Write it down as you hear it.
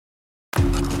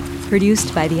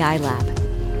Produced by the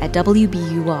iLab at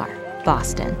WBUR,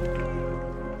 Boston.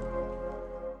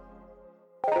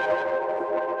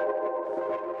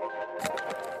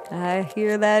 I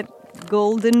hear that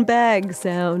golden bag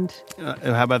sound.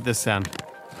 How about this sound?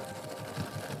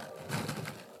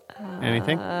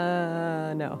 Anything?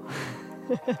 No.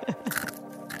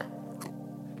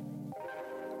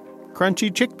 Crunchy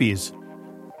chickpeas.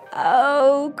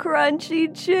 Oh, crunchy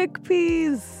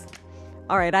chickpeas.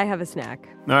 All right, I have a snack.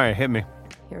 All right, hit me.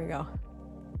 Here we go.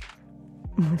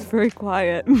 It's very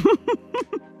quiet.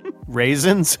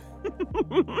 Raisins?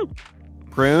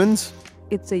 Prunes?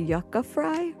 It's a yucca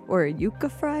fry or a yucca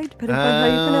fry, depending on how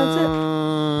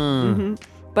you pronounce it.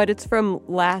 But it's from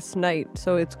last night,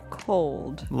 so it's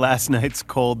cold, Last night's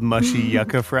cold, mushy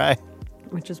yucca fry.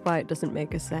 which is why it doesn't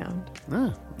make a sound.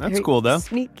 Oh, that's Very cool, though.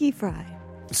 Sneaky fry.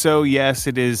 So, yes,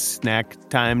 it is snack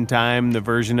time, the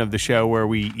version of the show where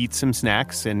we eat some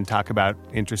snacks and talk about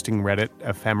interesting Reddit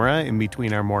ephemera in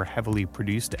between our more heavily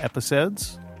produced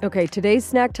episodes. Okay, today's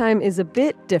snack time is a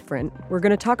bit different. We're going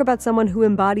to talk about someone who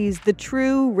embodies the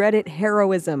true Reddit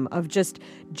heroism of just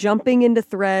jumping into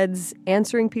threads,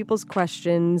 answering people's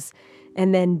questions,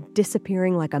 and then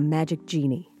disappearing like a magic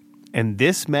genie. And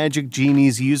this magic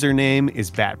genie's username is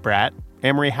BatBrat.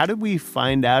 Amory, how did we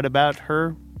find out about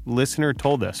her? Listener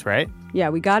told us, right? Yeah,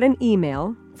 we got an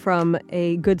email from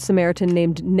a good Samaritan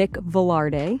named Nick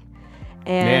Velarde.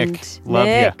 And Nick, love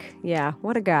ya. Yeah,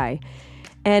 what a guy.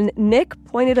 And Nick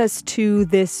pointed us to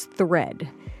this thread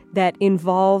that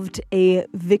involved a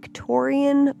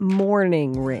Victorian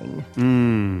mourning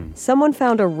ring. Someone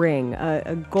found a ring,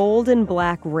 a gold and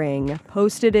black ring,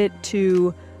 posted it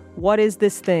to What Is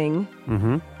This Thing?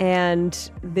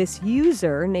 And this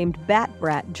user named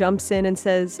BatBrat jumps in and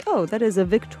says, oh, that is a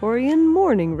Victorian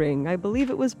mourning ring. I believe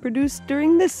it was produced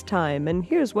during this time, and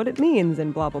here's what it means,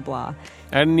 and blah, blah, blah.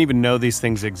 I didn't even know these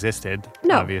things existed,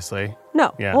 No. obviously.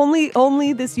 No, Yeah.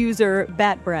 only this user,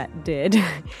 BatBrat, did.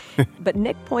 But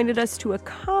Nick pointed us to a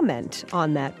comment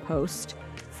on that post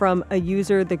from a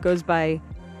user that goes by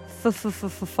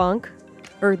Funk,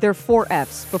 or there are 4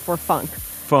 Fs before Funk.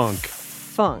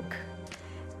 Funk.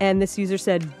 And this user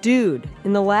said, dude,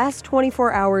 in the last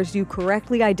 24 hours, you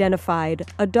correctly identified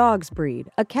a dog's breed,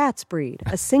 a cat's breed,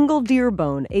 a single deer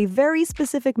bone, a very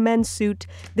specific men's suit,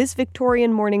 this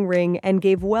Victorian mourning ring, and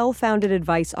gave well-founded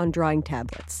advice on drawing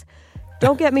tablets.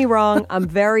 Don't get me wrong, I'm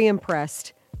very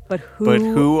impressed, but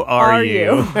who are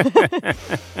you?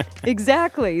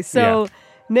 Exactly. So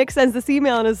Nick sends this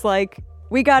email and is like,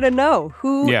 we got to know,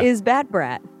 who is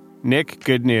BatBrat? Nick,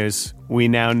 good news. We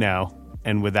now know.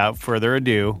 And without further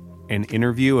ado, an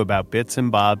interview about bits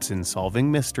and bobs in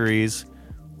solving mysteries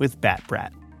with BatBrat.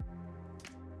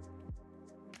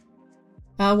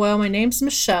 Well, my name's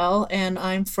Michelle, and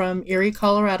I'm from Erie,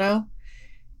 Colorado,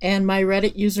 and my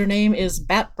Reddit username is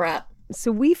BatBrat.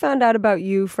 So we found out about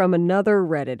you from another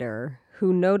Redditor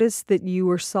who noticed that you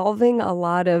were solving a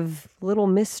lot of little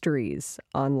mysteries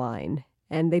online.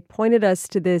 And they pointed us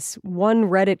to this one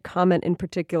Reddit comment in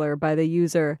particular by the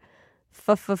user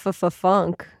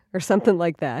Funk or something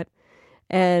like that.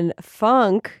 And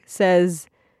Funk says,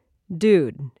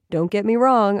 dude, don't get me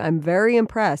wrong, I'm very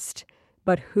impressed,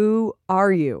 but who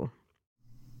are you?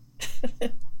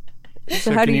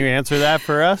 So can you answer that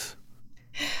for us?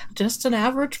 Just an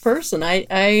average person.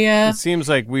 It seems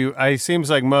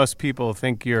like most people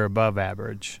think you're above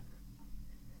average.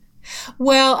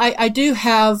 Well, I do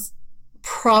have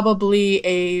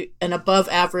probably an above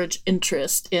average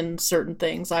interest in certain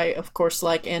things. I, of course,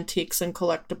 like antiques and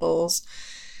collectibles.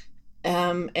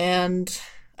 And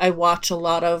I watch a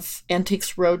lot of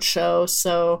Antiques Roadshow,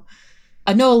 so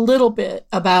I know a little bit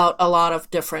about a lot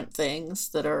of different things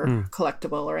that are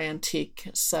collectible or antique.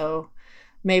 So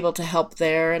I'm able to help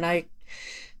there. And I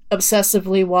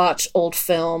obsessively watch old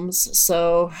films,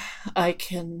 so I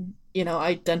can,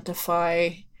 identify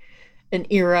an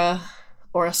era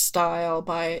or a style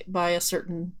by a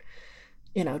certain,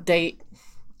 date,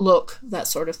 look, that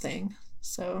sort of thing.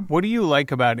 So, what do you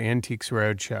like about Antiques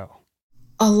Roadshow?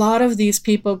 A lot of these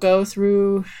people go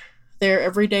through their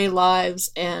everyday lives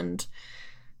and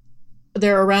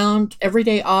they're around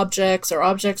everyday objects or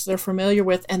objects they're familiar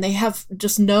with, and they have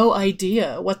just no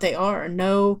idea what they are,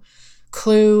 no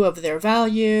clue of their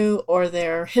value or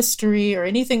their history or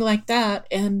anything like that.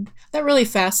 And that really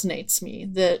fascinates me,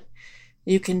 that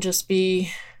you can just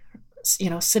be,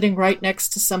 sitting right next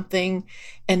to something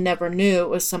and never knew it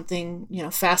was something,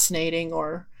 fascinating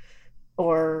or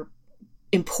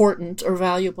important or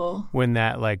valuable. When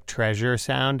that treasure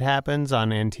sound happens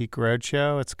on Antique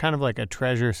Roadshow, it's kind of like a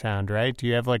treasure sound, right? Do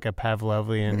you have a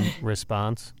Pavlovian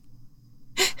response?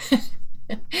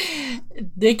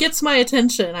 It gets my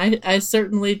attention. I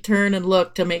certainly turn and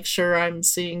look to make sure I'm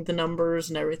seeing the numbers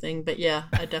and everything. But yeah,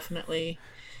 I definitely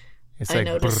It's I like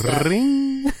noticed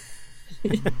bring.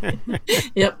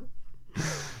 Yep.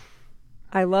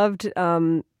 I loved,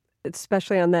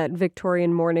 especially on that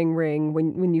Victorian mourning ring,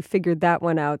 when you figured that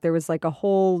one out, there was like a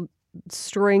whole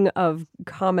string of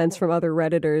comments from other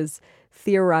Redditors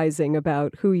theorizing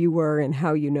about who you were and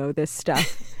how you know this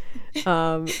stuff.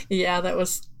 Yeah, that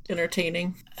was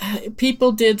entertaining.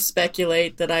 People did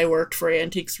speculate that I worked for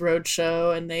Antiques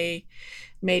Roadshow, and they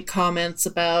made comments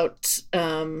about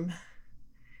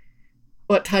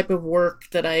what type of work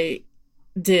that I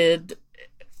did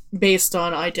based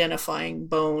on identifying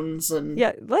bones. And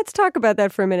Yeah, let's talk about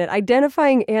that for a minute.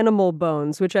 Identifying animal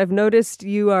bones, which I've noticed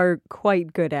you are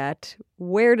quite good at.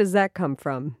 Where does that come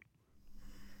from?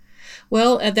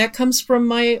 well, that comes from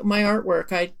my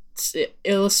artwork. I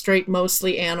illustrate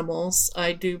mostly animals.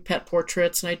 I do pet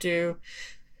portraits, and I do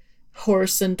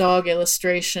horse and dog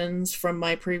illustrations from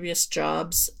my previous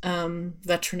jobs.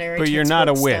 Veterinary. But you're not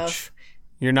a textbook witch. stuff.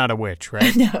 You're not a witch,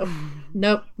 right? No,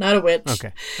 nope, not a witch.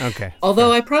 Okay.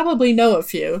 Although I probably know a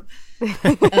few.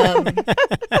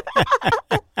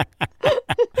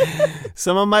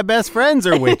 Some of my best friends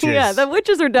are witches. Yeah, the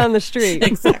witches are down the street.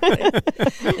 Exactly.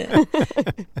 Yeah.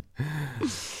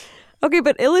 Okay,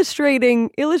 but illustrating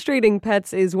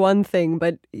pets is one thing,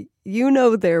 but you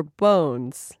know their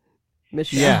bones,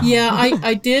 Michelle. Yeah. Yeah,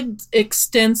 I did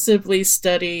extensively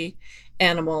study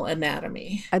animal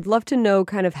anatomy. I'd love to know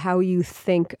kind of how you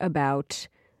think about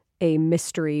a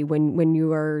mystery when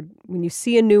you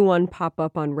see a new one pop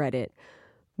up on Reddit.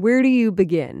 Where do you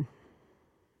begin?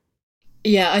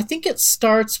 Yeah, I think it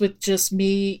starts with just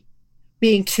me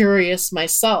being curious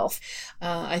myself.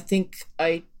 I think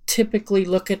I typically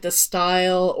look at the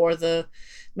style or the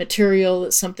material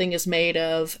that something is made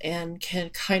of and can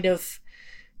kind of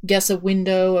guess a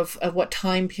window of what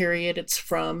time period it's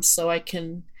from, so I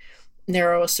can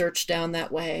narrow a search down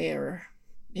that way, or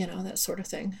that sort of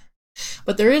thing.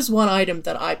 But there is one item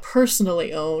that I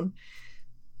personally own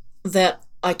that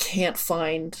I can't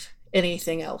find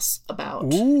anything else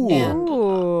about. Ooh. And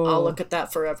I'll look at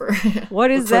that forever.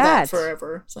 What is For that?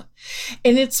 forever. So,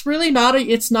 and it's really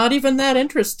it's not even that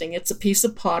interesting. It's a piece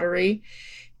of pottery,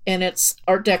 and it's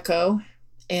Art Deco,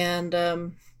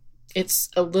 and it's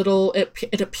a little,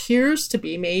 it appears to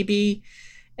be maybe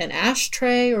an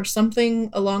ashtray or something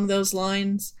along those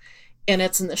lines, and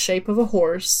it's in the shape of a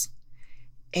horse,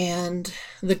 and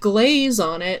the glaze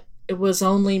on it was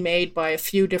only made by a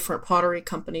few different pottery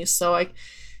companies, so I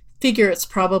figure it's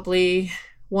probably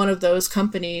one of those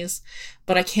companies,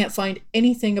 but I can't find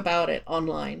anything about it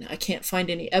online. I can't find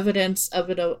any evidence of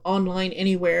it online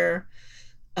anywhere.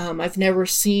 I've never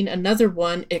seen another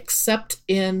one except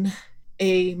in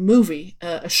a movie,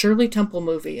 a Shirley Temple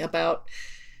movie about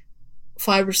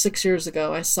 5 or 6 years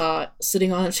ago. I saw it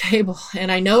sitting on a table,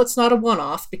 and I know it's not a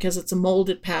one-off because it's a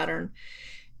molded pattern,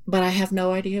 but I have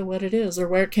no idea what it is or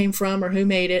where it came from or who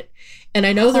made it. And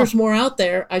I know there's more out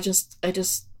there. I just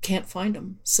can't find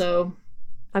them. So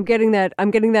I'm getting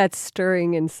that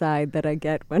stirring inside that I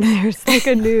get when there's like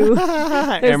a new.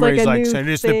 Emery's like, send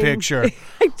us the picture.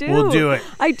 I do. We'll do it.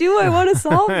 I do. I want to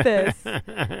solve this.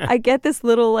 I get this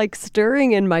little like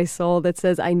stirring in my soul that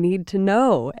says I need to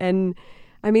know. And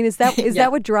I mean, is that Yeah.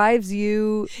 that what drives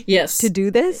you? Yes. To do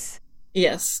this?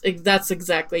 Yes, that's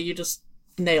exactly. You just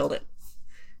nailed it.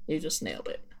 You just nailed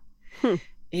it.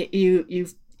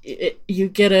 You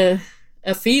get a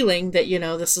feeling that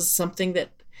this is something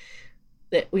that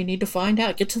we need to find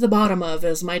out, get to the bottom of,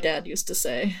 as my dad used to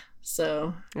say.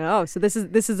 So So this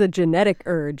is a genetic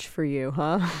urge for you,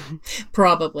 huh?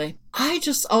 probably. I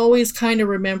just always kind of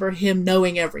remember him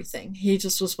knowing everything. He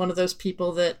just was one of those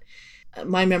people that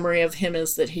my memory of him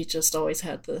is that he just always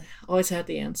had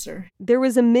the answer. There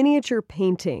was a miniature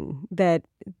painting that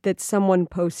someone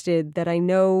posted that I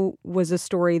know was a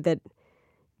story that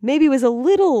maybe was a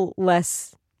little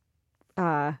less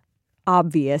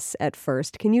obvious at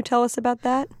first. Can you tell us about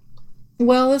that?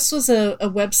 Well, this was a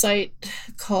website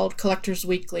called Collectors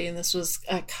Weekly, and this was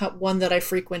one that I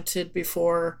frequented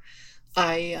before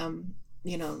I,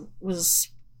 was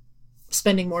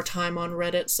spending more time on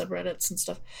Reddit, subreddits, and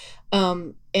stuff.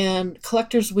 And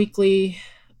Collectors Weekly,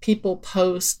 people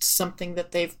post something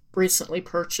that they've recently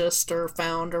purchased or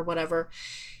found or whatever.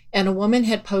 And a woman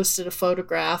had posted a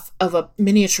photograph of a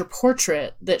miniature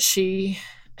portrait that she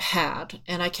had,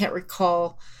 and I can't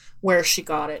recall where she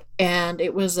got it. And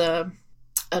it was a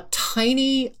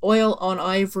tiny oil on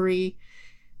ivory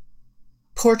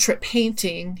portrait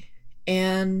painting,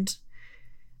 and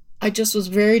I just was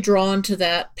very drawn to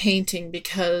that painting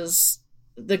because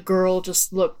the girl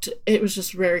just looked, it was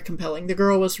just very compelling. The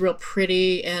girl was real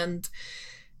pretty and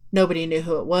nobody knew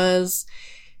who it was.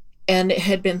 And it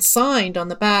had been signed on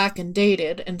the back and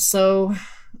dated. And so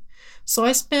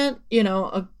I spent,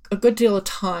 a good deal of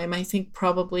time, I think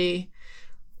probably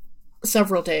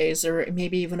several days or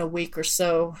maybe even a week or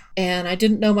so. And I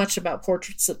didn't know much about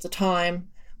portraits at the time.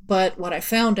 But what I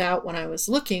found out when I was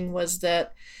looking was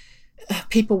that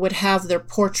people would have their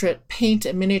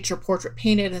miniature portrait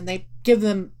painted, and they give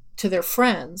them to their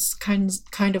friends,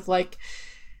 kind of like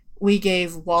we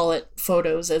gave wallet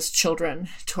photos as children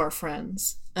to our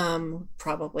friends.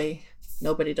 Probably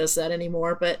nobody does that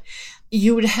anymore, but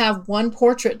you would have one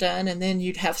portrait done and then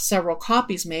you'd have several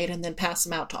copies made and then pass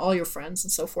them out to all your friends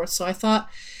and so forth. So I thought,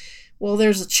 well,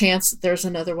 there's a chance that there's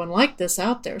another one like this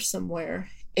out there somewhere.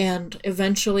 And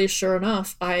eventually, sure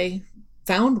enough, I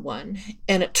found one,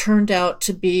 and it turned out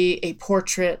to be a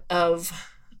portrait of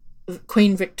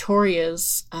Queen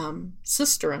Victoria's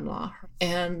sister-in-law.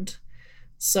 And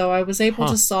so I was able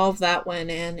to solve that one,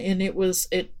 and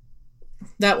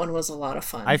that one was a lot of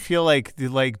fun. I feel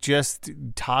like just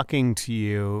talking to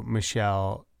you,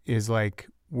 Michelle, is like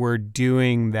we're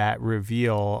doing that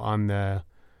reveal on the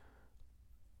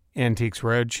Antiques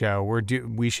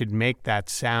Roadshow. We should make that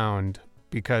sound,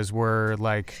 because we're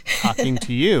like talking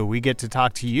to you. We get to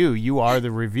talk to you. You are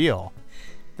the reveal,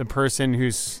 the person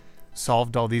who's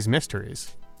solved all these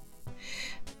mysteries.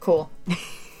 Cool.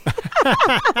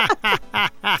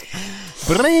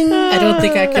 Bring! I don't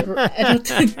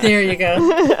think, there you go.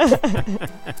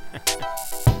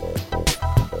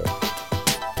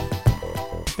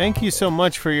 Thank you so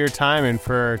much for your time and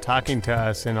for talking to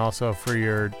us, and also for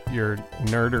your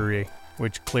nerdery,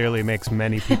 which clearly makes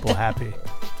many people happy.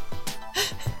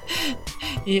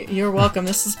 You're welcome.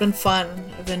 This has been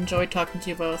fun. I've enjoyed talking to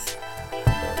you both.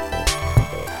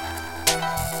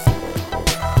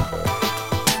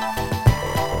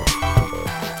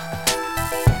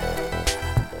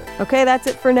 Okay, that's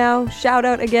it for now. Shout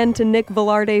out again to Nick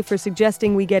Velarde for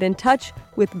suggesting we get in touch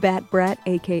with Bat Brat,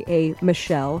 a.k.a.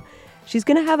 Michelle. She's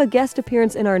going to have a guest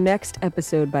appearance in our next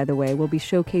episode, by the way. We'll be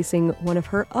showcasing one of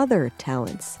her other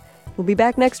talents. We'll be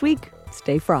back next week.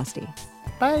 Stay frosty.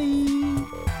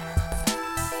 Bye.